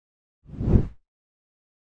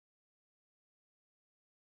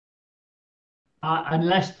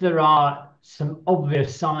Unless there are some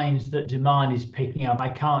obvious signs that demand is picking up, I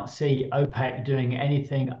can't see OPEC doing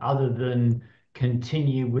anything other than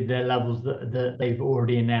continue with their levels that they've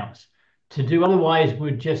already announced. To do otherwise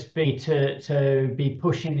would just be to be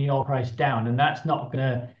pushing the oil price down, and that's not going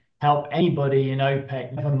to help anybody in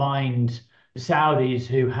OPEC, never mind the Saudis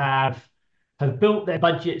who have built their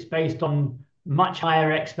budgets based on much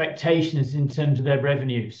higher expectations in terms of their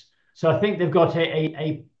revenues. So I think they've got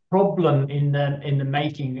a problem in the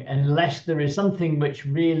making unless there is something which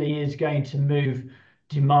really is going to move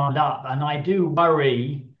demand up. And I do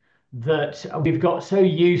worry that we've got so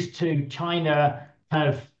used to China kind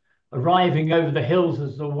of arriving over the hills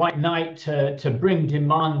as the white knight to bring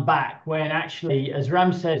demand back, when actually, as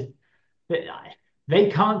Ram says, that they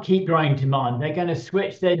can't keep growing demand. They're going to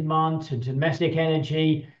switch their demand to domestic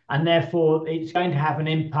energy, and therefore it's going to have an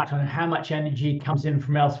impact on how much energy comes in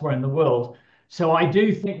from elsewhere in the world. So I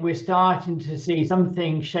do think we're starting to see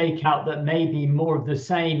something shake out that may be more of the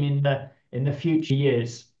same in the future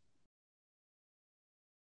years.